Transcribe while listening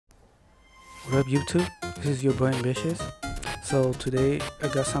What up YouTube? This is your boy Ambitious. So today I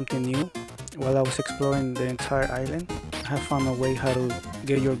got something new. While I was exploring the entire island, I have found a way how to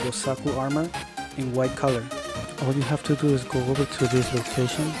get your Gosaku Armor in white color. All you have to do is go over to this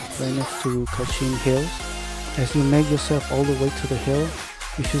location right next to Kachin Hills. As you make yourself all the way to the hill,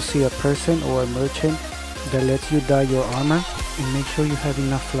 you should see a person or a merchant that lets you dye your armor, and make sure you have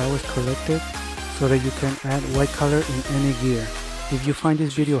enough flowers collected so that you can add white color in any gear. If you find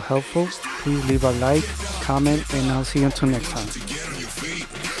this video helpful, please leave a like, comment, and I'll see you until next time.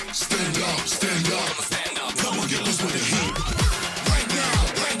 Stand up, stand up. Come on, get loose with the heat. Right now.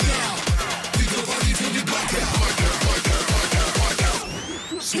 Beat the body till you black out.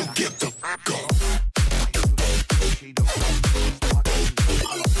 So get the fuck up.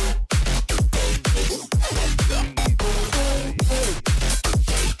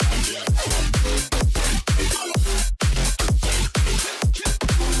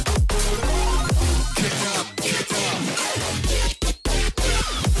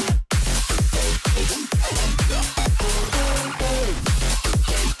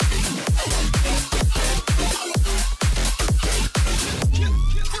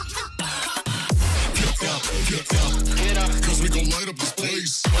 Cause we gon' light up this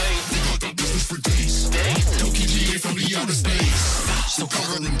place. We got that business for days. Don't keep GA from the outer space. So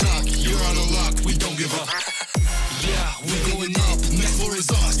cover and dock, you're out of luck. We don't give up. Yeah, we're going up. Next floor is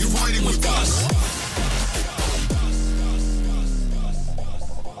us. You're riding with us.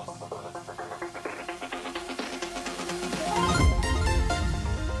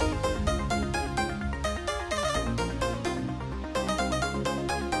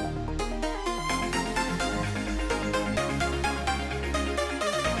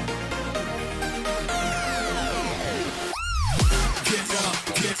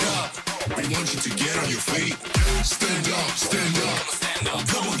 Get up. We want you to get on your feet. Stand up.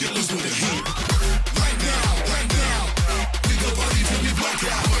 Come on, get loose with the heat.